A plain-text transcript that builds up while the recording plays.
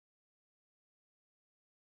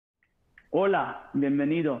Hola,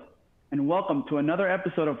 bienvenido, and welcome to another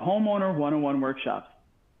episode of Homeowner 101 Workshops.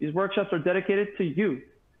 These workshops are dedicated to you,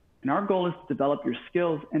 and our goal is to develop your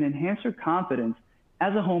skills and enhance your confidence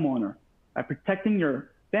as a homeowner by protecting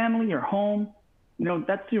your family, your home.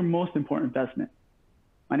 That's your most important investment.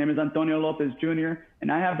 My name is Antonio Lopez Jr., and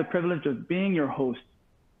I have the privilege of being your host.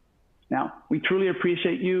 Now, we truly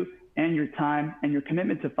appreciate you and your time and your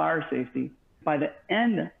commitment to fire safety. By the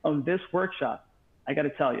end of this workshop, I got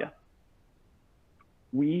to tell you,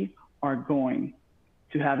 we are going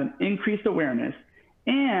to have an increased awareness,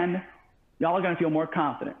 and y'all are going to feel more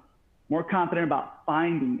confident about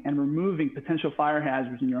finding and removing potential fire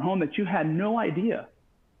hazards in your home that you had no idea.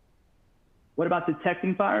 What about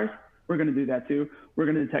detecting fires? We're going to do that too. We're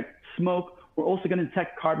going to detect smoke. We're also going to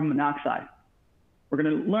detect carbon monoxide. We're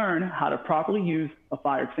going to learn how to properly use a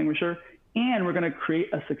fire extinguisher, and we're going to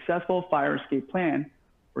create a successful fire escape plan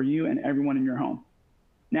for you and everyone in your home.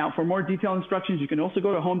 Now, for more detailed instructions, you can also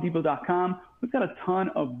go to homedepot.com. We've got a ton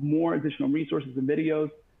of more additional resources and videos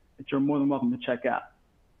that you're more than welcome to check out.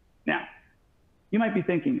 Now, you might be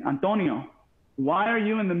thinking, Antonio, why are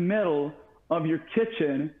you in the middle of your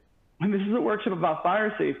kitchen when this is a workshop about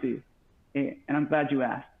fire safety? And I'm glad you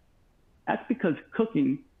asked. That's because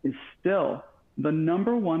cooking is still the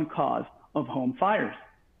 #1 cause of home fires.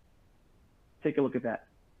 Take a look at that,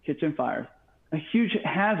 kitchen fires. A huge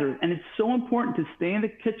hazard, and it's so important to stay in the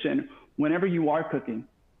kitchen whenever you are cooking,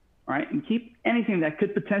 all right? And keep anything that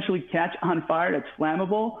could potentially catch on fire that's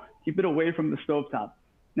flammable, keep it away from the stovetop.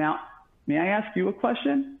 Now, may I ask you a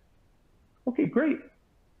question? Okay, great.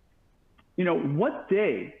 What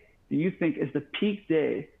day do you think is the peak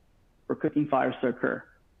day for cooking fires to occur?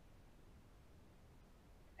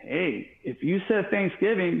 Hey, if you said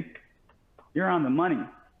Thanksgiving, you're on the money,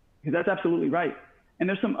 because that's absolutely right. And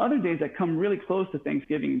there's some other days that come really close to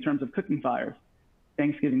Thanksgiving in terms of cooking fires.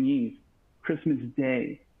 Thanksgiving Eve, Christmas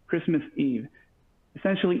Day, Christmas Eve.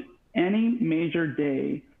 Essentially any major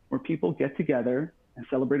day where people get together and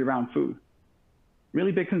celebrate around food.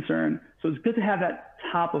 Really big concern. So it's good to have that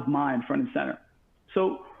top of mind, front and center.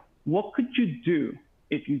 So what could you do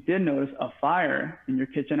if you did notice a fire in your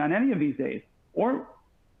kitchen on any of these days, or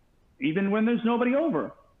even when there's nobody over,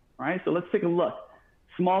 all right? So let's take a look.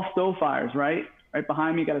 Small stove fires, right? Right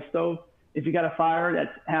behind me, you got a stove. If you got a fire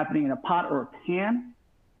that's happening in a pot or a pan,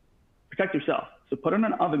 protect yourself. So put it in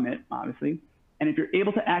an oven mitt, obviously. And if you're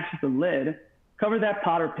able to access the lid, cover that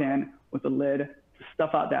pot or pan with the lid to stuff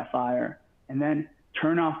out that fire, and then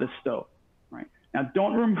turn off the stove, right? Now,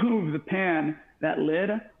 don't remove the pan, that lid,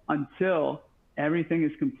 until everything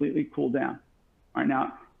is completely cooled down. All right,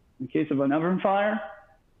 now, in case of an oven fire,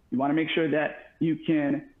 you wanna make sure that you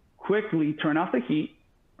can quickly turn off the heat,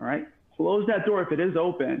 all right? Close that door if it is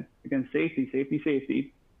open. Again, safety, safety,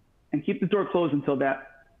 safety. And keep the door closed until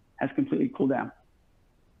that has completely cooled down.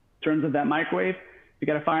 In terms of that microwave, if you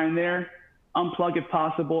got a fire in there, unplug if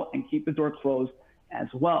possible and keep the door closed as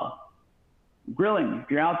well. Grilling,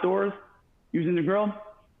 if you're outdoors using the grill,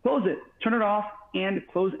 close it, turn it off, and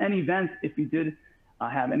close any vents if you did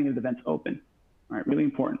have any of the vents open. All right, really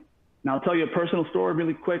important. Now I'll tell you a personal story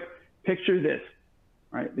really quick. Picture this,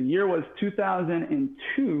 all right? The year was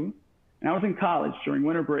 2002. And I was in college during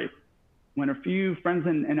winter break when a few friends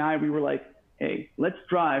and I, we were like, hey, let's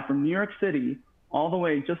drive from New York City all the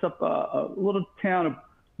way just up a little town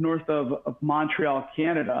north of Montreal,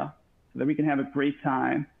 Canada, so that we can have a great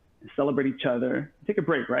time and celebrate each other, take a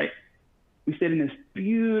break, right? We stayed in this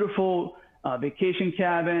beautiful vacation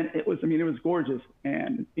cabin. It was gorgeous.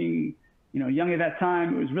 And being, young at that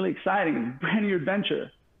time, it was really exciting. It was a brand new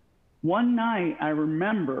adventure. One night, I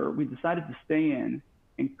remember we decided to stay in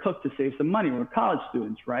and cook to save some money. We're college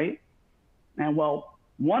students, right? And well,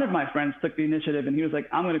 one of my friends took the initiative and he was like,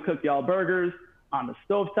 I'm gonna cook y'all burgers on the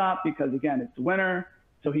stovetop because again, it's winter.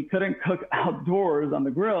 So he couldn't cook outdoors on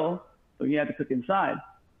the grill. So he had to cook inside.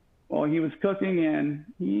 Well, he was cooking and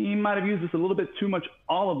he might've used just a little bit too much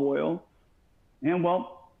olive oil. And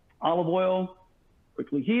well, olive oil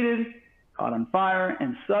quickly heated, caught on fire,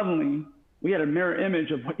 and suddenly we had a mirror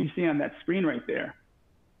image of what you see on that screen right there.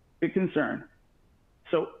 Big concern.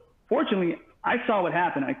 So fortunately, I saw what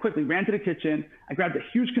happened. I quickly ran to the kitchen. I grabbed a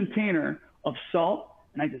huge container of salt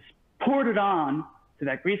and I just poured it on to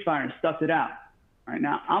that grease fire and stuffed it out. All right,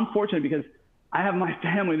 now I'm fortunate because I have my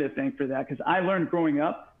family to thank for that, because I learned growing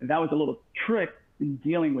up that was a little trick in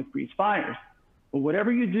dealing with grease fires. But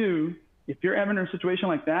whatever you do, if you're ever in a situation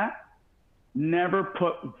like that, never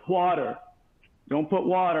put water. Don't put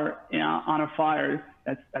water on a fire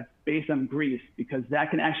that's based on grease, because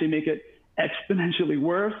that can actually make it exponentially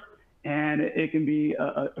worse, and it can be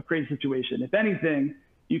a crazy situation. If anything,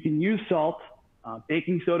 you can use salt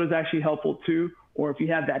Baking soda is actually helpful too, or if you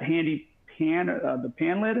have that handy pan, the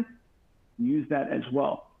pan lid, use that as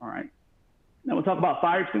well. All right. Now we'll talk about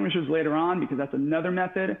fire extinguishers later on because that's another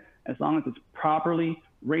method as long as it's properly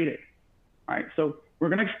rated. All right, so we're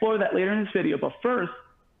going to explore that later in this video, but first,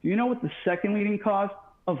 do you know what the second leading cause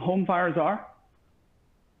of home fires are?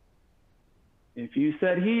 If you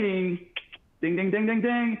said heating, ding, ding, ding, ding,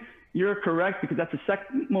 ding, you're correct because that's the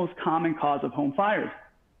second most common cause of home fires.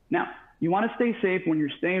 Now, you want to stay safe when you're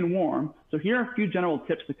staying warm, so here are a few general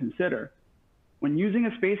tips to consider. When using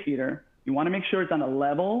a space heater, you want to make sure it's on a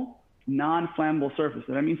level, non-flammable surface.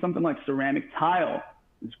 So that means something like ceramic tile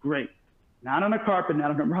is great. Not on a carpet,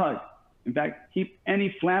 not on a rug. In fact, keep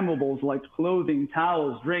any flammables like clothing,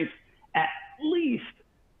 towels, drapes at least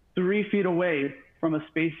 3 feet away from a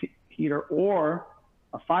space heater or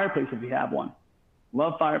a fireplace if you have one.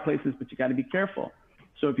 Love fireplaces, but you got to be careful.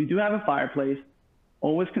 So if you do have a fireplace,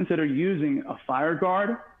 always consider using a fire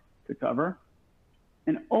guard to cover.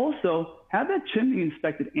 And also have that chimney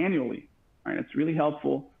inspected annually. All right, it's really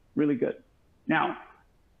helpful, really good. Now,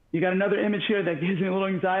 you got another image here that gives me a little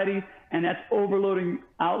anxiety, and that's overloading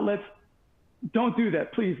outlets. Don't do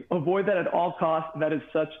that, please. Avoid that at all costs. That is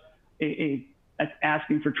such that's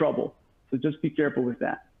asking for trouble. So just be careful with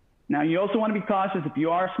that. Now, you also want to be cautious if you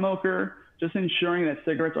are a smoker, just ensuring that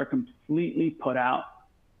cigarettes are completely put out.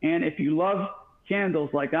 And if you love candles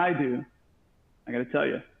like I do, I got to tell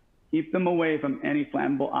you, keep them away from any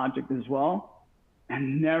flammable object as well.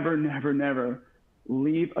 And never, never, never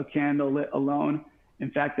leave a candle lit alone.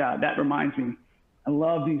 In fact, that reminds me, I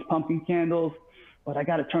love these pumpkin candles, but I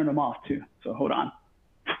got to turn them off too. So hold on.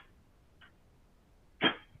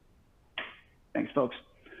 Thanks, folks.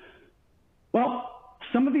 Well,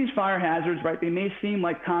 some of these fire hazards, right, they may seem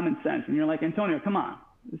like common sense. And you're like, Antonio, come on.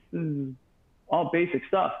 This is all basic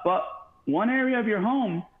stuff. But one area of your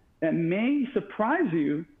home that may surprise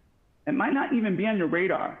you, it might not even be on your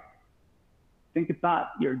radar. Think about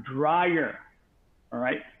your dryer. All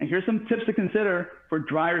right. And here's some tips to consider for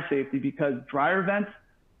dryer safety because dryer vents,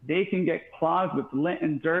 they can get clogged with lint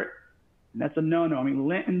and dirt. And that's a no-no. I mean,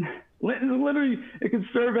 lint is literally, it can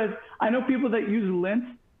serve as, I know people that use lint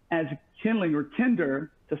as kindling or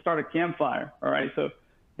tinder to start a campfire. All right. So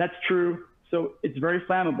that's true. So it's very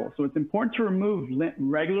flammable. So it's important to remove lint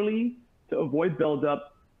regularly to avoid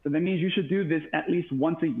buildup. So that means you should do this at least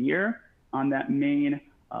once a year on that main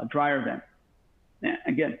dryer vent. And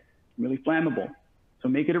again, really flammable. So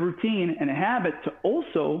make it a routine and a habit to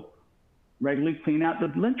also regularly clean out the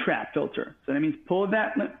lint trap filter. So that means pull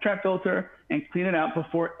that lint trap filter and clean it out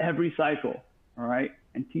before every cycle, all right?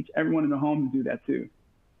 And teach everyone in the home to do that too.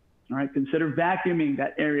 All right, consider vacuuming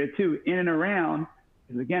that area too, in and around,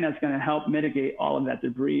 because again, that's gonna help mitigate all of that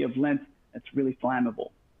debris of lint that's really flammable,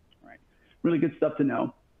 all right? Really good stuff to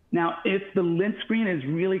know. Now, if the lint screen is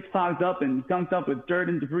really clogged up and gunked up with dirt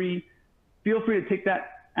and debris, feel free to take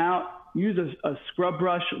that out. Use a scrub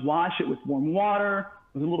brush, wash it with warm water,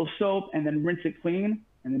 with a little soap, and then rinse it clean,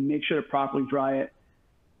 and then make sure to properly dry it.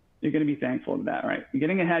 You're gonna be thankful to that, right? You're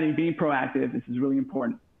getting ahead and being proactive. This is really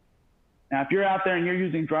important. Now, if you're out there and you're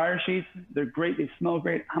using dryer sheets, they're great, they smell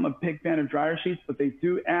great. I'm a big fan of dryer sheets, but they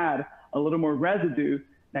do add a little more residue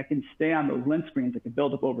that can stay on those lint screens that can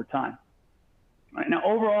build up over time. All right, now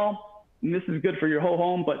overall, and this is good for your whole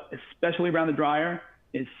home, but especially around the dryer,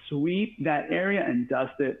 is sweep that area and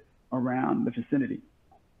dust it around the vicinity.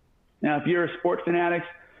 Now, if you're a sport fanatic,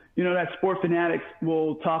 you know that sport fanatics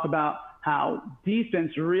will talk about how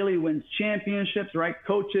defense really wins championships, right?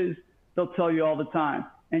 Coaches, they'll tell you all the time.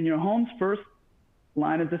 And your home's first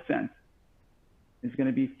line of defense is going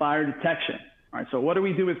to be fire detection. All right, so what do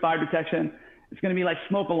we do with fire detection? It's going to be like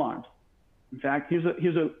smoke alarms. In fact, here's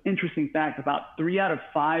an interesting fact. About 3 out of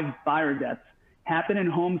 5 fire deaths happen in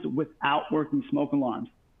homes without working smoke alarms.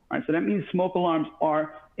 All right, so that means smoke alarms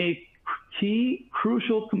are a key,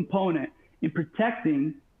 crucial component in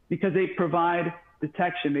protecting because they provide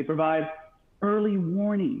detection. They provide early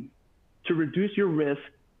warning to reduce your risk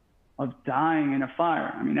of dying in a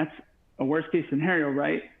fire. I mean, that's a worst case scenario,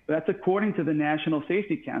 right? But that's according to the National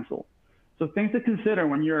Safety Council. So things to consider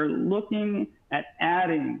when you're looking at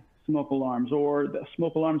adding smoke alarms or the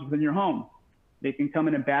smoke alarms within your home. They can come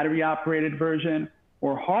in a battery operated version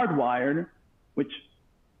or hardwired, which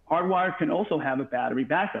hardwired can also have a battery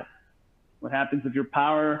backup. What happens if your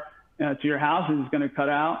power to your house is going to cut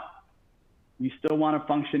out? You still want a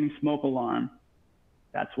functioning smoke alarm.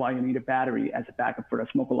 That's why you need a battery as a backup for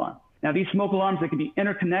that smoke alarm. Now, these smoke alarms, they can be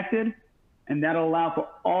interconnected, and that'll allow for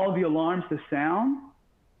all the alarms to sound.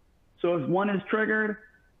 So if one is triggered,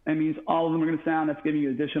 that means all of them are going to sound. That's giving you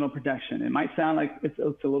additional protection. It might sound like it's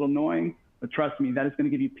a little annoying, but trust me, that is going to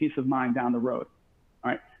give you peace of mind down the road.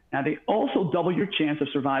 All right. Now, they also double your chance of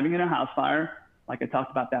surviving in a house fire, like I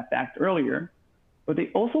talked about that fact earlier, but they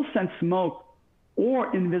also sense smoke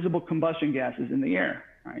or invisible combustion gases in the air.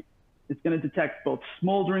 All right. It's going to detect both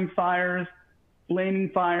smoldering fires, flaming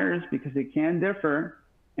fires, because they can differ.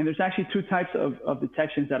 And there's actually two types of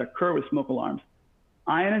detections that occur with smoke alarms.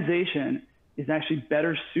 Ionization is actually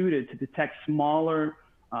better suited to detect smaller,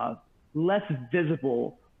 less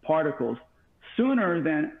visible particles sooner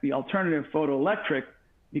than the alternative photoelectric,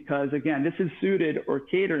 because again, this is suited or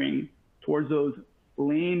catering towards those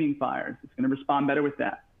flaming fires. It's going to respond better with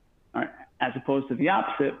that. All right. As opposed to the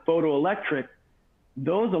opposite, photoelectric,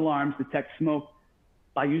 those alarms detect smoke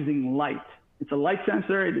by using light. It's a light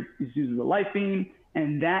sensor, it uses a light beam,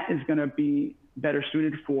 and that is going to be better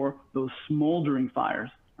suited for those smoldering fires.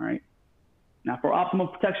 All right. Now, for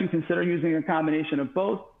optimal protection, consider using a combination of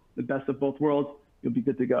both, the best of both worlds. You'll be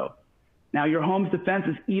good to go. Now, your home's defense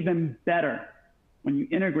is even better when you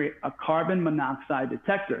integrate a carbon monoxide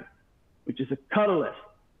detector, which is a colorless,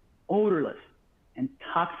 odorless, and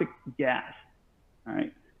toxic gas. All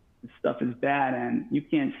right. This stuff is bad and you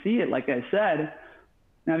can't see it, like I said.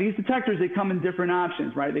 Now, these detectors, they come in different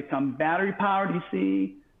options, right? They come battery powered, you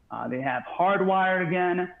see. They have hardwired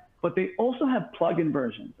again, but they also have plug-in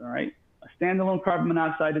versions, all right? A standalone carbon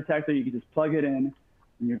monoxide detector, you can just plug it in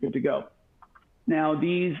and you're good to go. Now,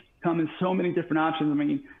 these come in so many different options. I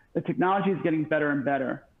mean, the technology is getting better and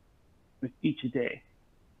better with each day.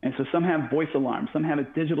 And so some have voice alarms, some have a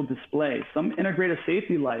digital display, some integrate a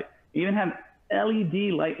safety light, even have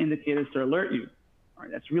LED light indicators to alert you. All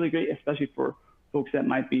right, that's really great, especially for folks that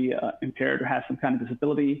might be impaired or have some kind of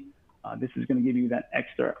disability. This is going to give you that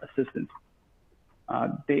extra assistance.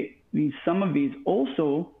 Some of these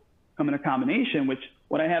also come in a combination, which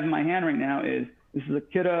what I have in my hand right now is, this is a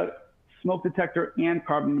Kidde smoke detector and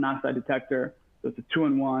carbon monoxide detector. So it's a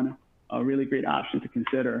 2-in-1, a really great option to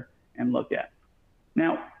consider and look at.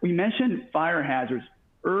 Now, we mentioned fire hazards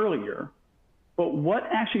earlier, but what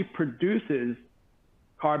actually produces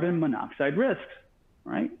carbon monoxide risks,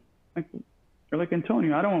 right? You're like,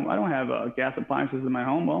 Antonio, I don't have gas appliances in my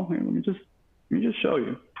home. Well, here, let me just show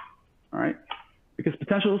you, all right? Because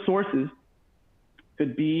potential sources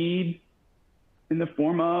could be in the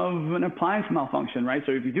form of an appliance malfunction, right?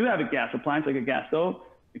 So if you do have a gas appliance, like a gas stove,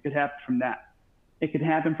 it could happen from that. It could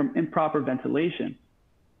happen from improper ventilation,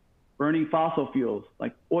 burning fossil fuels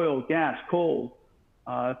like oil, gas, coal.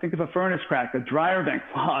 Think of a furnace crack, a dryer vent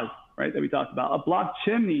clog, right, that we talked about. A blocked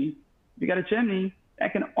chimney, if you got a chimney,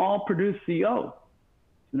 that can all produce CO.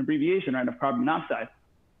 It's an abbreviation, right, of carbon monoxide.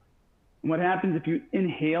 And what happens if you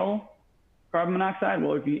inhale carbon monoxide?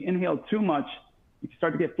 Well, if you inhale too much, you can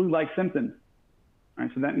start to get flu-like symptoms. All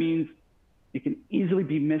right, so that means it can easily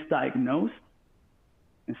be misdiagnosed.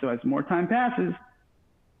 And so as more time passes,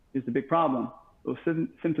 here's the big problem. Those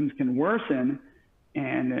symptoms can worsen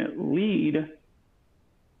and lead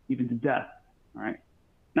even to death. All right.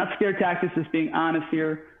 Not scare tactics, just being honest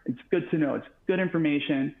here. It's good to know. It's good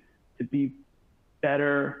information to be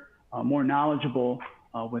better, more knowledgeable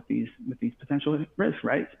with these potential risks,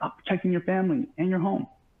 right? It's about protecting your family and your home.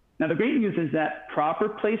 Now, the great news is that proper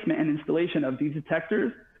placement and installation of these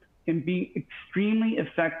detectors can be extremely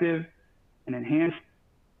effective and enhance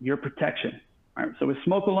your protection. All right. So with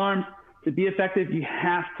smoke alarms, to be effective, you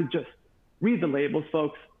have to just read the labels,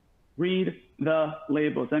 folks. Read the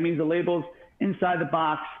labels. That means the labels inside the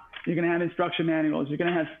box. You're going to have instruction manuals. You're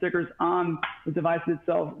going to have stickers on the device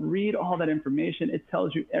itself. Read all that information. It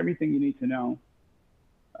tells you everything you need to know.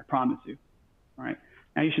 I promise you. All right.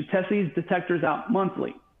 Now, you should test these detectors out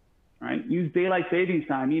monthly. All right. Use daylight savings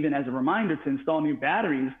time even as a reminder to install new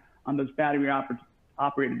batteries on those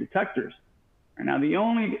battery-operated detectors. Right. Now, the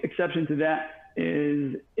only exception to that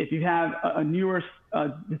is if you have a newer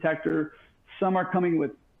detector. Some are coming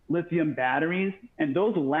with lithium batteries, and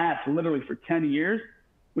those last literally for 10 years,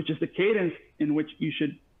 which is the cadence in which you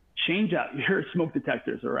should change out your smoke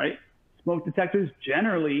detectors, all right? Smoke detectors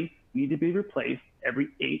generally need to be replaced every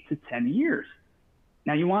 8 to 10 years.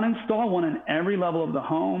 Now, you want to install one on every level of the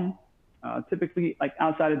home, typically like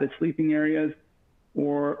outside of the sleeping areas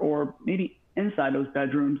or maybe inside those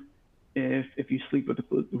bedrooms if you sleep with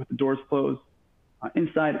the doors closed,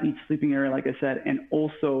 inside each sleeping area, like I said, and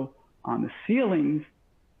also on the ceilings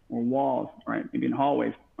or walls, right? Maybe in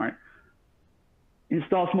hallways, right?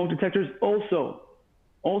 Install smoke detectors also,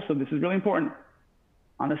 this is really important,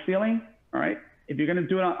 on the ceiling, all right? If you're gonna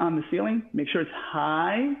do it on the ceiling, make sure it's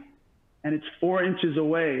high and it's 4 inches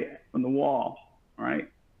away from the wall, all right?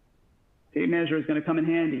 Tape measure is gonna come in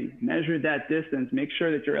handy. Measure that distance, make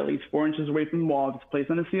sure that you're at least 4 inches away from the wall if it's placed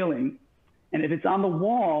on the ceiling. And if it's on the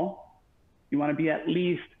wall, You want to be at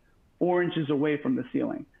least 4 inches away from the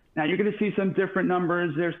ceiling. Now you're going to see some different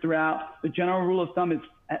numbers there's throughout. The general rule of thumb is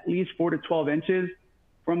at least 4 to 12 inches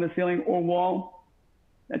from the ceiling or wall.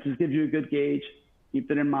 That just gives you a good gauge. Keep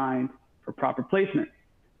that in mind for proper placement.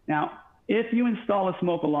 Now, if you install a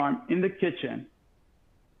smoke alarm in the kitchen,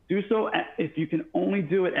 do so if you can only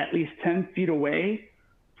do it at least 10 feet away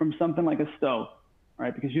from something like a stove,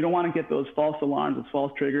 right? Because you don't want to get those false alarms, those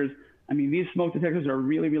false triggers. I mean, these smoke detectors are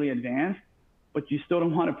really, really advanced, but you still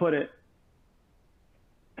don't want to put it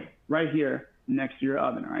right here next to your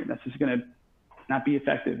oven, all right? That's just going to not be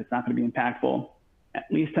effective. It's not going to be impactful. At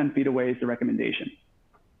least 10 feet away is the recommendation.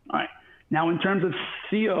 All right. Now, in terms of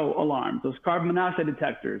CO alarms, those carbon monoxide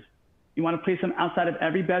detectors, you want to place them outside of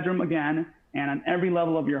every bedroom again, and on every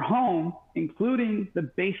level of your home, including the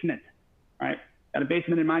basement, all right? Got a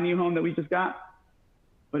basement in my new home that we just got?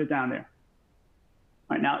 Put it down there.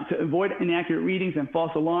 All right, now, to avoid inaccurate readings and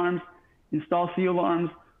false alarms, install CO alarms.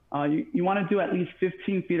 You want to do at least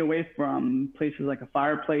 15 feet away from places like a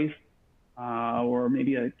fireplace or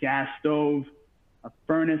maybe a gas stove, a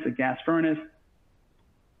furnace, a gas furnace.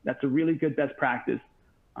 That's a really good best practice.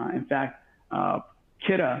 In fact,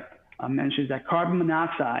 KITA mentions that carbon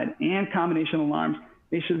monoxide and combination alarms,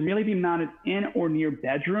 they should really be mounted in or near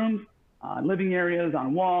bedrooms, living areas,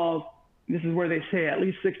 on walls. This is where they say at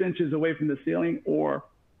least 6 inches away from the ceiling or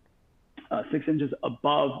 6 inches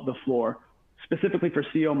above the floor, specifically for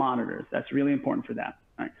CO monitors. That's really important for that.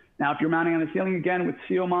 All right. Now, if you're mounting on the ceiling again with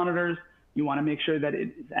CO monitors, you want to make sure that it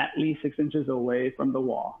is at least 6 inches away from the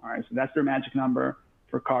wall. All right, so that's their magic number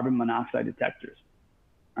for carbon monoxide detectors.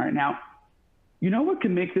 All right, now, you know what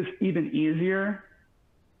can make this even easier?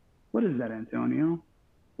 What is that, Antonio?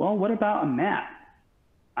 Well, what about a map?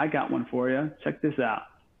 I got one for you. Check this out.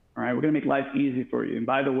 All right, we're gonna make life easy for you. And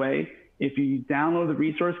by the way, if you download the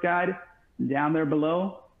resource guide down there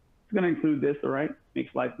below, it's gonna include this, all right?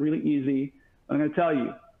 Makes life really easy. I'm gonna tell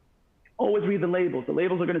you, always read the labels. The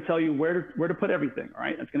labels are gonna tell you where to put everything, all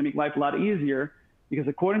right? That's gonna make life a lot easier because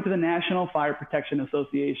according to the National Fire Protection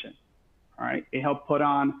Association, all right, they help put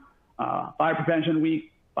on Fire Prevention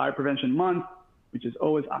Week, Fire Prevention Month, which is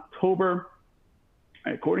always October.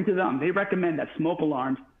 Right, according to them, they recommend that smoke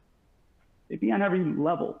alarms, they be on every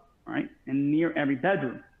level, all right, and near every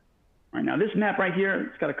bedroom. All right, now this map right here,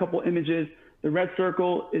 it's got a couple images. The red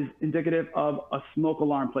circle is indicative of a smoke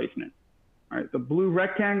alarm placement. All right, the blue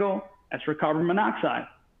rectangle, that's for carbon monoxide.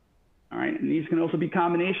 All right, and these can also be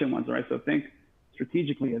combination ones, all right, so think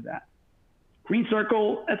strategically of that. Green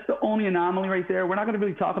circle, that's the only anomaly right there. We're not gonna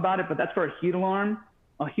really talk about it, but that's for a heat alarm.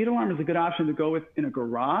 A heat alarm is a good option to go with in a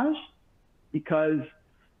garage because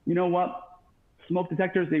you know what? Smoke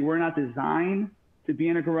detectors, they were not designed to be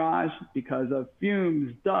in a garage because of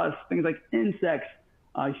fumes, dust, things like insects,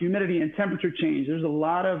 humidity and temperature change. There's a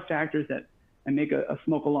lot of factors that make a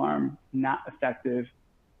smoke alarm not effective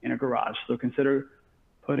in a garage. So consider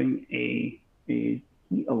putting a heat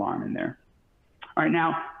alarm in there. All right,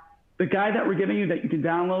 now, the guide that we're giving you that you can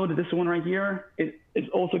download, this one right here, it is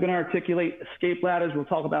also going to articulate escape ladders. We'll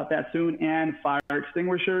talk about that soon, and fire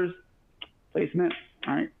extinguishers placement.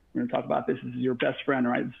 All right, we're going to talk about this. This is your best friend,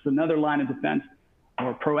 all right? This is another line of defense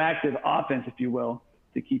or proactive offense, if you will,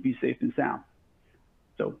 to keep you safe and sound.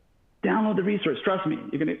 So download the resource. Trust me,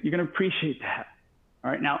 you're gonna appreciate that.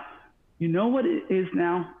 All right, now, you know what it is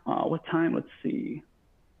now? What time? Let's see.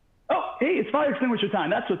 Oh, hey, it's fire extinguisher time.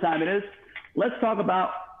 That's what time it is. Let's talk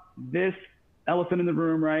about this elephant in the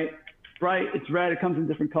room, right? It's bright, it's red, it comes in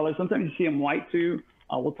different colors. Sometimes you see them white too.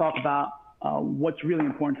 We'll talk about what's really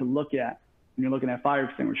important to look at when you're looking at fire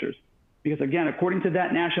extinguishers. Because again, according to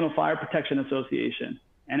that National Fire Protection Association,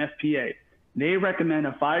 NFPA, they recommend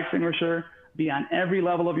a fire extinguisher be on every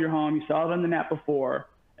level of your home. You saw it on the map before,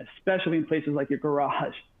 especially in places like your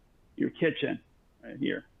garage, your kitchen, right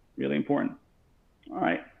here, really important. All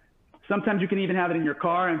right. Sometimes you can even have it in your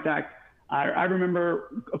car. In fact, I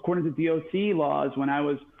remember, according to DOT laws, when I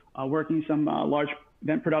was working some large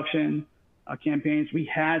event production campaigns, we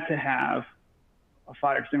had to have a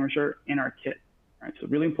fire extinguisher in our kit. Right, so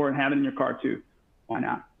really important, have it in your car too. Why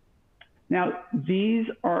not? Now, these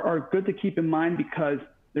are good to keep in mind because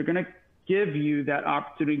they're going to give you that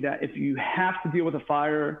opportunity that if you have to deal with a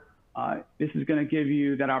fire, this is going to give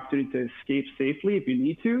you that opportunity to escape safely if you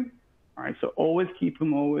need to. All right, so always keep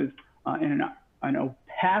them in a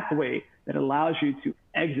pathway that allows you to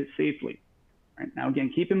exit safely. All right, now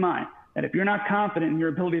again, keep in mind that if you're not confident in your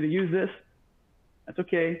ability to use this, that's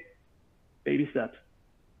okay. Baby steps.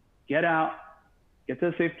 Get out, get to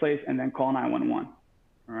a safe place, and then call 911.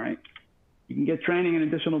 All right. You can get training and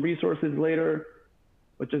additional resources later,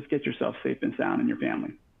 but just get yourself safe and sound and your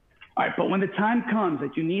family. All right, but when the time comes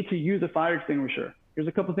that you need to use a fire extinguisher, here's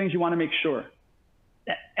a couple things you want to make sure.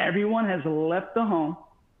 That everyone has left the home,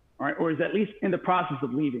 all right, or is at least in the process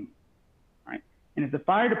of leaving, all right? And if the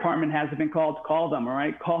fire department hasn't been called, call them, all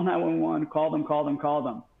right? Call 911, call them, call them, call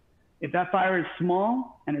them. If that fire is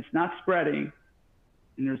small and it's not spreading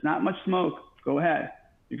and there's not much smoke, go ahead.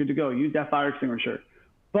 You're good to go. Use that fire extinguisher.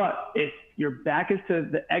 But if your back is to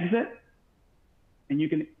the exit and you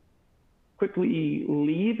can quickly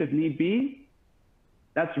leave if need be,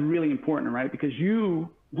 that's really important, right? Because you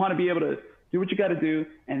want to be able to do what you got to do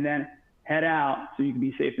and then head out so you can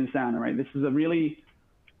be safe and sound, right? This is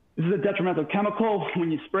a detrimental chemical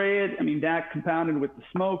when you spray it. I mean, that compounded with the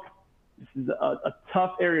smoke, this is a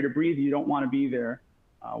tough area to breathe. You don't want to be there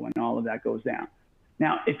when all of that goes down.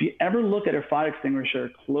 Now, if you ever look at a fire extinguisher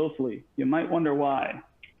closely, you might wonder why,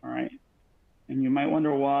 all right? And you might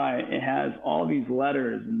wonder why it has all these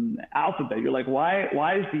letters and the alphabet. You're like, why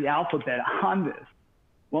is the alphabet on this?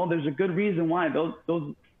 Well, there's a good reason why.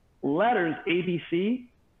 Those letters, A, B, C,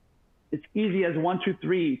 it's easy as 1, 2,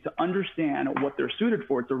 3 to understand what they're suited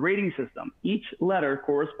for. It's a rating system. Each letter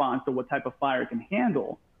corresponds to what type of fire it can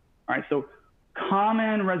handle. All right, so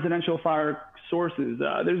common residential fire sources,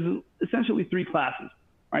 there's essentially 3 classes.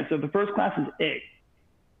 All right, so the first class is A.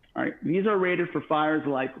 All right, these are rated for fires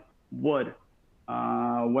like wood.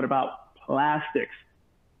 What about plastics,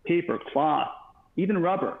 paper, cloth, even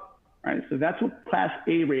rubber? All right, so that's what class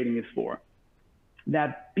A rating is for.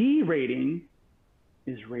 That B rating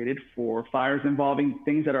is rated for fires involving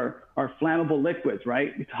things that are flammable liquids,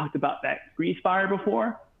 right? We talked about that grease fire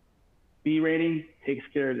before. B rating takes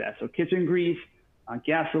care of that. So kitchen grease,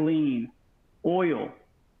 gasoline, oil,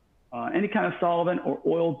 any kind of solvent or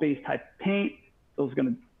oil-based type paint, those are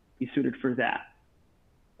going to be suited for that.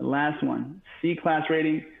 The last one, C class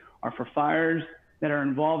rating, are for fires that are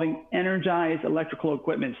involving energized electrical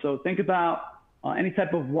equipment. So think about any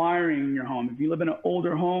type of wiring in your home. If you live in an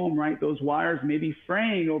older home, right, those wires may be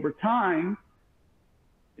fraying over time.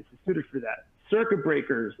 This is suited for that. Circuit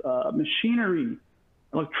breakers, machinery,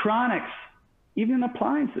 electronics, even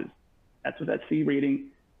appliances. That's what that C rating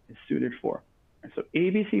is suited for. And so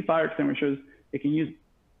ABC fire extinguishers, it can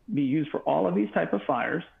be used for all of these type of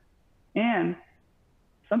fires. And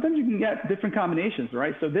sometimes you can get different combinations,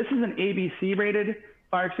 right? So this is an ABC rated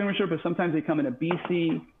fire extinguisher, but sometimes they come in a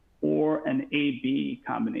BC or an AB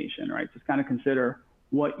combination, right? Just kind of consider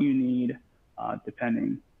what you need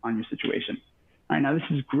depending on your situation. All right, now this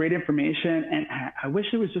is great information, and I wish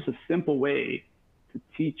there was just a simple way to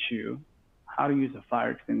teach you how to use a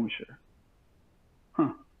fire extinguisher.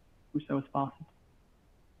 Wish that was possible.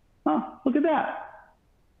 Look at that.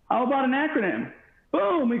 How about an acronym?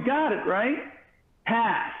 Boom, we got it, right?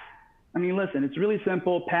 PASS. I mean, listen, it's really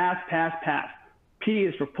simple. Pass, pass, pass. P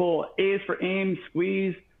is for pull. A is for aim,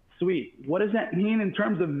 squeeze, sweep. What does that mean in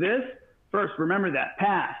terms of this? First, remember that.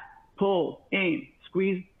 Pass, pull, aim,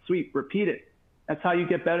 squeeze, sweep. Repeat it. That's how you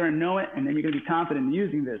get better and know it, and then you're going to be confident in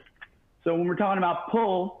using this. So when we're talking about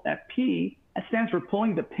pull, that P, that stands for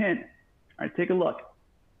pulling the pin. All right, take a look.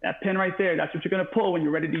 That pin right there, that's what you're going to pull when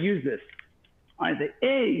you're ready to use this. All right, the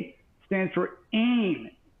A stands for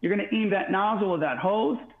aim. You're going to aim that nozzle of that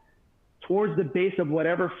hose towards the base of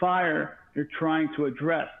whatever fire you're trying to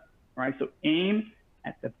address. All right, so aim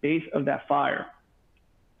at the base of that fire.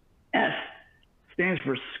 S stands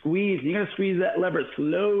for squeeze. You're going to squeeze that lever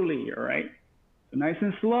slowly, all right? So nice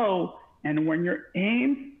and slow. And when you're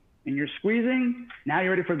aimed and you're squeezing, now you're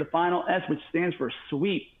ready for the final S, which stands for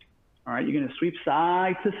sweep. All right, you're going to sweep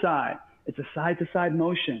side to side. It's a side-to-side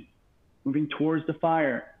motion, moving towards the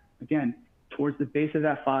fire. Again, towards the base of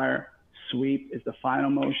that fire. Sweep is the final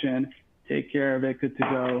motion. Take care of it. Good to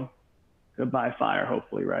go. Goodbye, fire,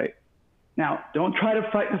 hopefully, right? Now, don't try to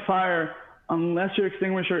fight the fire unless your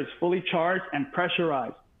extinguisher is fully charged and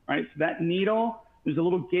pressurized, right? So that needle, there's a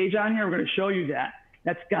little gauge on here. We're going to show you that.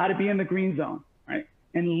 That's got to be in the green zone, right?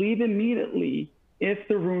 And leave immediately if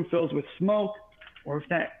the room fills with smoke, or if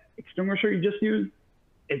that extinguisher you just used,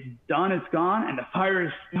 it's done, it's gone, and the fire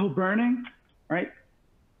is still burning, right?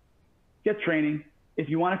 Get training. If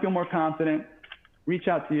you want to feel more confident, reach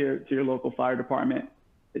out to your local fire department.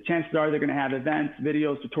 The chances are they're going to have events,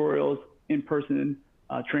 videos, tutorials, in-person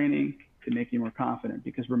training to make you more confident.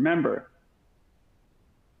 Because remember,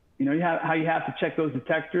 you know how you have to check those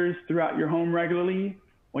detectors throughout your home regularly?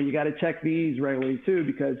 Well, you got to check these regularly too,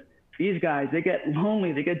 because these guys, they get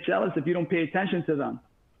lonely, they get jealous if you don't pay attention to them.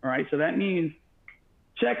 All right, so that means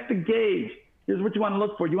check the gauge. Here's what you want to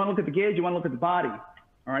look for. You want to look at the gauge, you want to look at the body.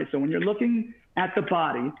 All right, so when you're looking at the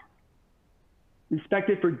body, inspect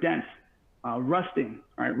it for dents, rusting.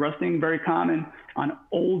 All right, rusting, very common on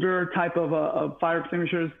older type of fire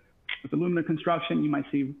extinguishers. With aluminum construction, you might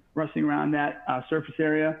see rusting around that surface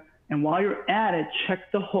area. And while you're at it,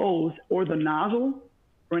 check the hose or the nozzle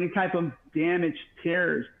for any type of damage,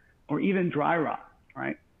 tears, or even dry rot,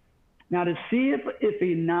 right? Now to see if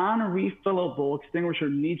a non-refillable extinguisher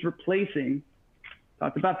needs replacing,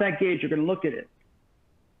 talked about that gauge, you're gonna look at it.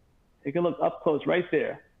 Take a look up close right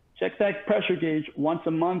there. Check that pressure gauge once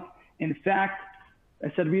a month. In fact,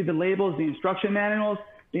 I said read the labels, the instruction manuals,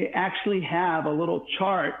 they actually have a little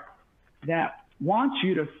chart that wants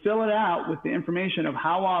you to fill it out with the information of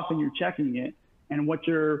how often you're checking it and what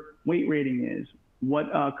your weight rating is, what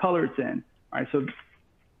color it's in. All right, so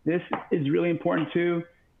this is really important too.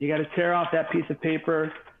 You got to tear off that piece of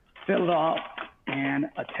paper, fill it off, and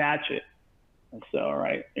attach it. So, all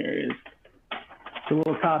right, there is a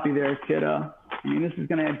little copy there, kid. I mean, this is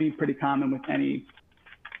going to be pretty common with any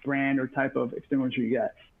brand or type of extinguisher you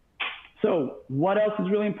get. So what else is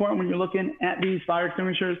really important when you're looking at these fire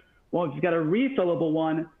extinguishers? Well, if you've got a refillable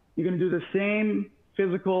one, you're going to do the same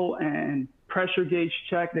physical and pressure gauge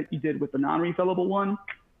check that you did with the non-refillable one.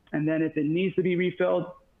 And then if it needs to be refilled,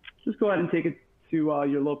 just go ahead and take it to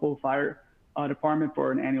your local fire department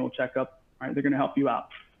for an annual checkup. All right, they're going to help you out.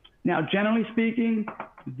 Now, generally speaking,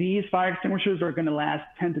 these fire extinguishers are going to last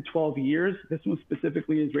 10 to 12 years. This one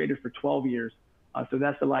specifically is rated for 12 years. So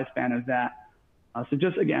that's the lifespan of that. So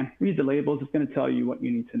just, again, read the labels. It's going to tell you what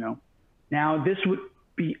you need to know. Now, this would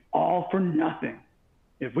be all for nothing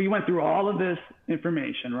if we went through all of this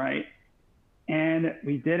information, right, and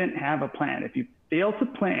we didn't have a plan. If you fail to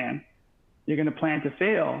plan, you're going to plan to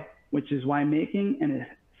fail, which is why making an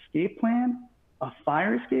escape plan, a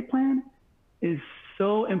fire escape plan, is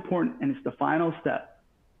so important, and it's the final step.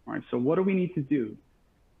 All right, so what do we need to do?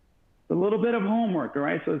 It's a little bit of homework, all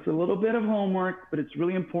right? So it's a little bit of homework, but it's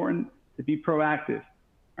really important to be proactive,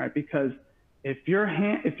 all right? Because if your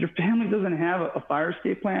family doesn't have a fire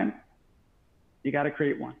escape plan, you got to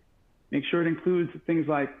create one. Make sure it includes things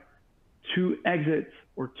like 2 exits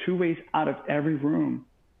or 2 ways out of every room,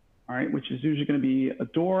 all right? Which is usually going to be a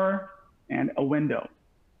door and a window,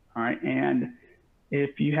 all right? And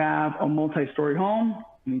if you have a multi-story home,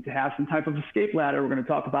 you need to have some type of escape ladder. We're going to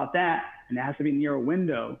talk about that, and it has to be near a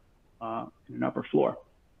window in an upper floor.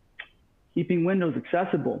 Keeping windows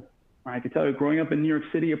accessible. All right, I can tell you, growing up in New York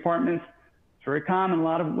City apartments, it's very common. A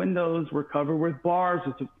lot of windows were covered with bars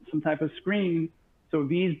with some type of screen. So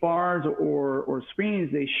these bars or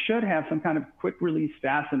screens, they should have some kind of quick release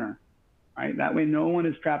fastener. Right, that way no one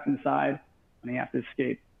is trapped inside when they have to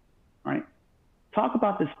escape. All right, talk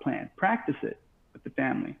about this plan. Practice it with the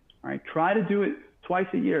family. All right, try to do it twice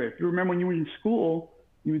a year. If you remember when you were in school,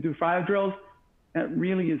 you would do fire drills. That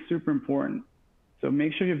really is super important. So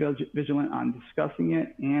make sure you're vigilant on discussing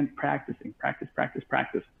it and practicing. Practice, practice,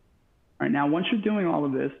 practice. All right, now once you're doing all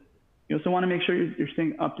of this, you also want to make sure you're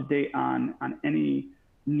staying up to date on any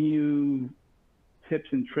new tips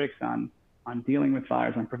and tricks on dealing with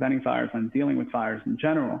fires, on preventing fires, on dealing with fires in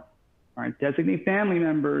general. All right, designate family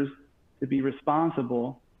members to be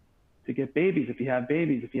responsible to get babies if you have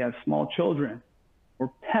babies, if you have small children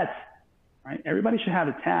or pets. Right, everybody should have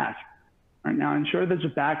a task. Right, now, ensure there's a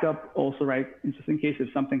backup also, right, just in case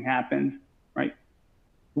if something happens, right?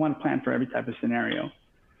 You want to plan for every type of scenario.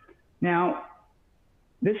 Now,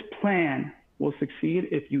 this plan will succeed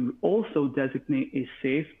if you also designate a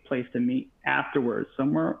safe place to meet afterwards,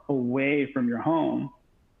 somewhere away from your home,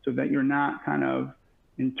 so that you're not kind of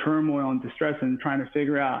in turmoil and distress and trying to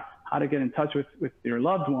figure out how to get in touch with your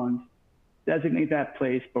loved ones. Designate that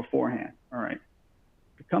place beforehand, all right?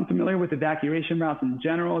 Become familiar with evacuation routes in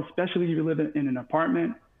general, especially if you live in an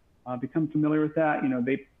apartment. Become familiar with that. You know,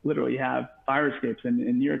 they literally have fire escapes in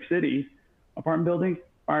New York City. Apartment buildings,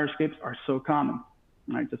 fire escapes are so common.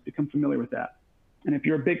 All right, just become familiar with that. And if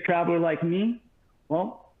you're a big traveler like me,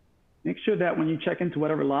 well, make sure that when you check into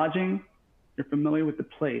whatever lodging, you're familiar with the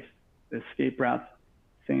place, the escape routes.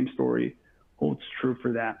 Same story holds true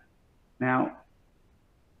for that. Now,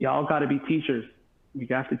 y'all got to be teachers. You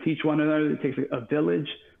have to teach one another. It takes a village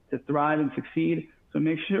to thrive and succeed. So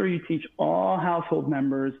make sure you teach all household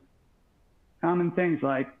members common things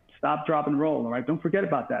like stop, drop, and roll. All right, don't forget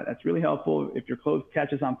about that. That's really helpful. If your clothes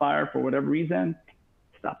catches on fire for whatever reason,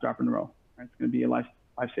 stop, drop, and roll. All right, it's going to be a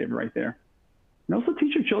lifesaver right there. And also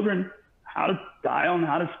teach your children how to dial and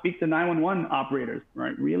how to speak to 911 operators.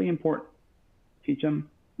 Right, really important. Teach them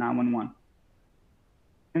 911.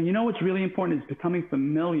 And you know what's really important is becoming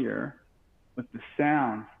familiar with the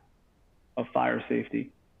sounds of fire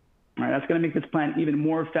safety. All right, that's going to make this plan even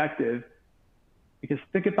more effective, because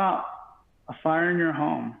think about a fire in your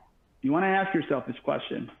home. You want to ask yourself this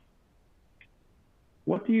question: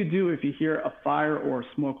 what do you do if you hear a fire or a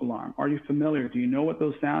smoke alarm? Are you familiar? Do you know what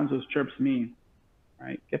those sounds, those chirps mean? All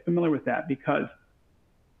right, get familiar with that, because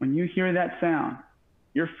when you hear that sound,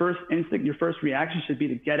 your first instinct, your first reaction should be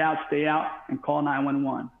to get out, stay out, and call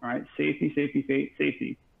 911. All right, safety, safety,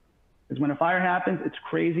 safety. Because when a fire happens, it's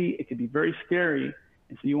crazy. It can be very scary,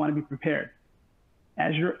 and so you want to be prepared.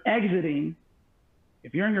 As you're exiting,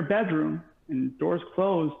 if you're in your bedroom and doors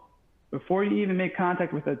closed, before you even make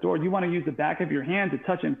contact with that door, you want to use the back of your hand to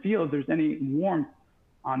touch and feel if there's any warmth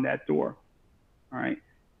on that door. All right.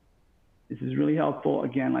 This is really helpful,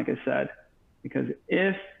 again, like I said, because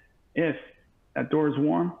if that door is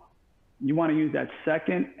warm, you want to use that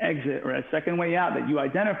second exit or that second way out that you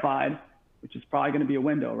identified, which is probably going to be a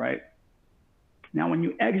window, right? Now, when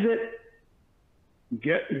you exit,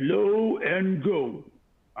 get low and go.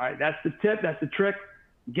 All right, that's the tip, that's the trick.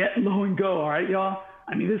 Get low and go, all right, y'all?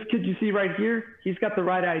 I mean, this kid you see right here, he's got the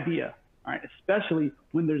right idea, all right, especially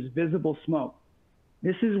when there's visible smoke.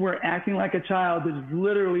 This is where acting like a child is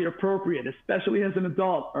literally appropriate, especially as an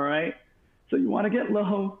adult, all right? So you want to get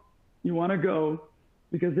low, you want to go,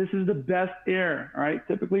 because this is the best air, all right?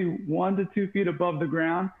 Typically 1 to 2 feet above the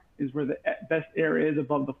ground is where the best air is,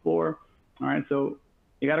 above the floor, all right? So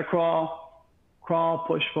you got to crawl,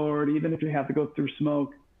 push forward, even if you have to go through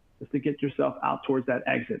smoke, just to get yourself out towards that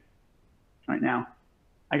exit. Right now,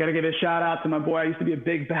 I got to give a shout out to my boy. I used to be a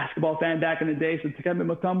big basketball fan back in the day, so Takemi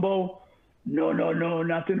Mutombo, no,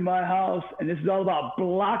 not in my house. And this is all about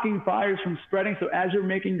blocking fires from spreading. So as you're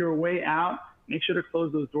making your way out, make sure to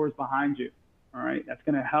close those doors behind you. All right, that's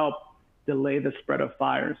going to help delay the spread of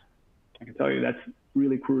fires. I can tell you that's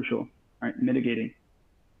really crucial. All right, mitigating.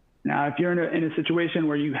 Now, if you're in a situation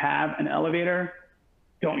where you have an elevator,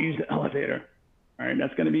 don't use the elevator. All right,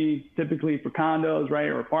 that's going to be typically for condos, right,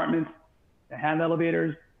 or apartments that have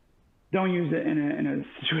elevators. Don't use it in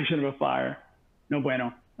a situation of a fire. No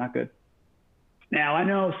bueno, not good. Now, I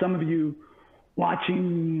know some of you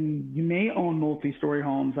watching, you may own multi-story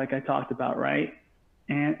homes like I talked about, right?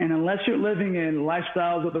 And unless you're living in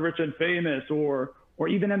Lifestyles of the Rich and Famous or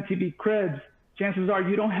even MTV Cribs, chances are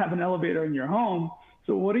you don't have an elevator in your home.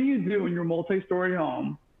 So what do you do in your multi-story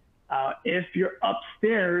home if you're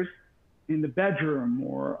upstairs in the bedroom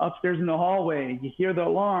or upstairs in the hallway, you hear the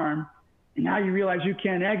alarm, and now you realize you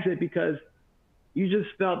can't exit because you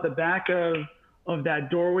just felt the back of that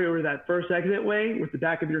doorway or that first exit way with the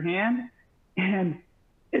back of your hand, and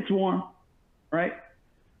it's warm, right?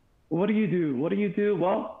 What do you do? What do you do?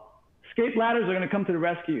 Well, escape ladders are going to come to the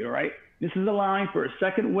rescue, right? This is allowing for a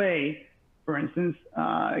second way, for instance,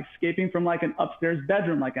 escaping from like an upstairs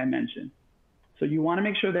bedroom, like I mentioned. So you want to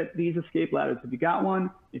make sure that these escape ladders, if you got one,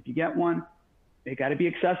 if you get one, they got to be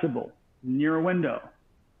accessible near a window,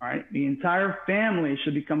 all right? The entire family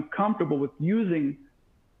should become comfortable with using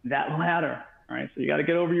that ladder, all right? So you got to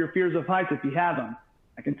get over your fears of heights if you have them.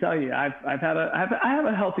 I can tell you, I have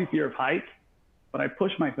a healthy fear of heights, but I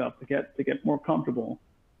push myself to get more comfortable,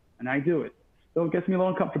 and I do it. Still gets me a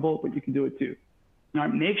little uncomfortable, but you can do it too. All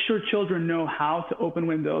right, make sure children know how to open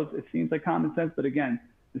windows. It seems like common sense, but again,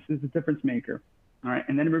 this is the difference maker. All right,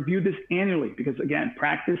 and then review this annually because again,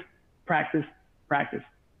 practice, practice, practice.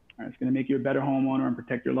 All right, it's going to make you a better homeowner and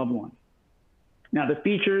protect your loved ones. Now, the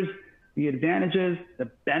features, the advantages,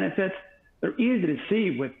 the benefits, they're easy to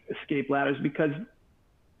see with escape ladders because,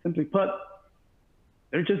 simply put,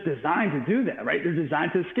 they're just designed to do that, right? They're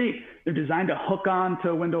designed to escape. They're designed to hook on to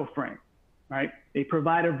a window frame, right? They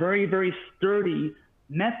provide a very, very sturdy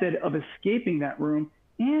method of escaping that room,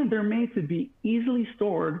 and they're made to be easily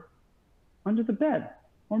stored under the bed,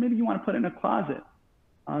 or maybe you want to put it in a closet.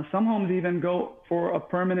 Some homes even go for a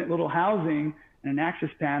permanent little housing and an access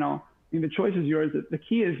panel. I mean, the choice is yours. The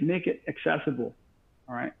key is make it accessible,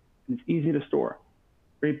 all right? And it's easy to store.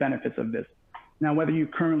 Great benefits of this. Now, whether you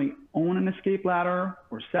currently own an escape ladder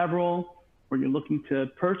or several, or you're looking to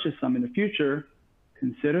purchase some in the future,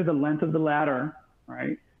 consider the length of the ladder,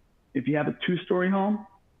 right? If you have a 2-story home,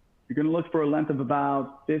 you're going to look for a length of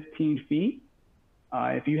about 15 feet.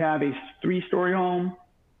 If you have a 3-story home,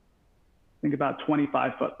 think about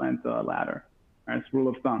 25-foot length ladder. All right, it's rule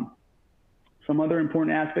of thumb. Some other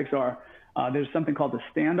important aspects are there's something called the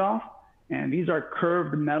standoff, and these are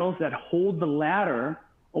curved metals that hold the ladder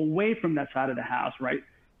away from that side of the house, right?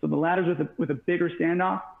 So the ladders with a bigger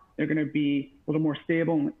standoff, they're going to be a little more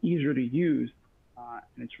stable and easier to use,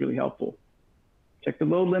 and it's really helpful. Check the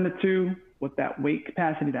load limit too, what that weight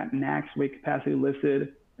capacity, that max weight capacity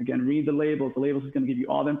listed. Again, read the labels. The labels is going to give you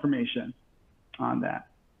all the information on that.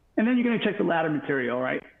 And then you're going to check the ladder material,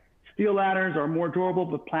 right? Steel ladders are more durable,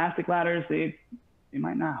 but plastic ladders, they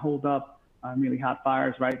might not hold up on really hot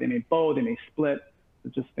fires, right? They may bow, they may split, so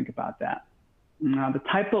just think about that. Now, the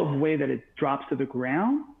type of way that it drops to the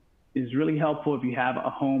ground is really helpful if you have a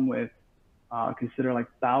home with, consider like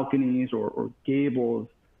balconies or gables,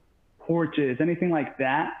 porches, anything like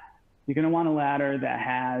that. You're going to want a ladder that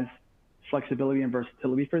has flexibility and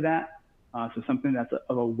versatility for that. So something that's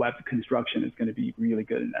of a webbed construction is going to be really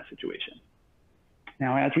good in that situation.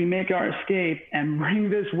 Now, as we make our escape and bring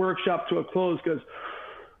this workshop to a close, because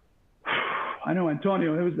I know,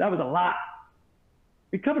 Antonio, that was a lot.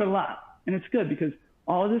 We covered a lot, and it's good because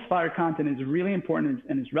all of this fire content is really important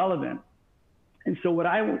and is relevant. And so what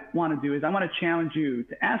I want to do is I want to challenge you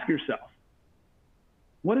to ask yourself,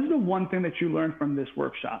 what is the one thing that you learned from this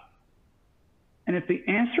workshop? And if the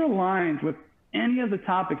answer aligns with any of the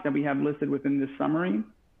topics that we have listed within this summary,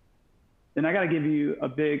 then I got to give you a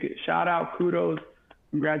big shout out, kudos,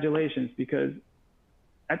 congratulations, because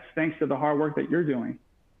that's thanks to the hard work that you're doing.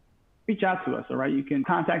 Reach out to us, all right? You can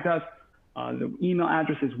contact us. The email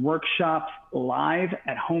address is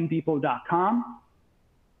workshopslive@homedepot.com, all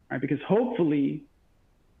right? Because hopefully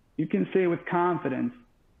you can say with confidence,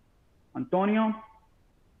 Antonio,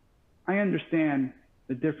 I understand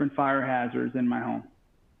the different fire hazards in my home.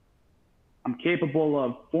 I'm capable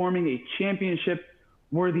of forming a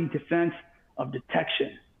championship-worthy defense of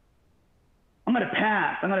detection. I'm going to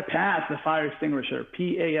pass the fire extinguisher,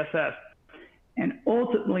 PASS, and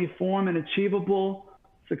ultimately form an achievable,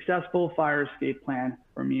 successful fire escape plan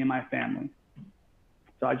for me and my family.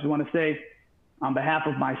 So I just want to say, on behalf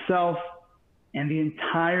of myself and the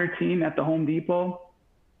entire team at the Home Depot,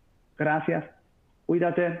 gracias,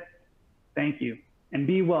 cuídate, thank you, and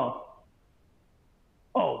be well.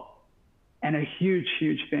 Oh, and a huge,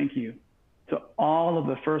 huge thank you to all of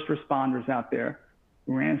the first responders out there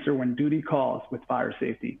who answer when duty calls with fire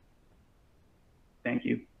safety. Thank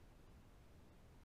you.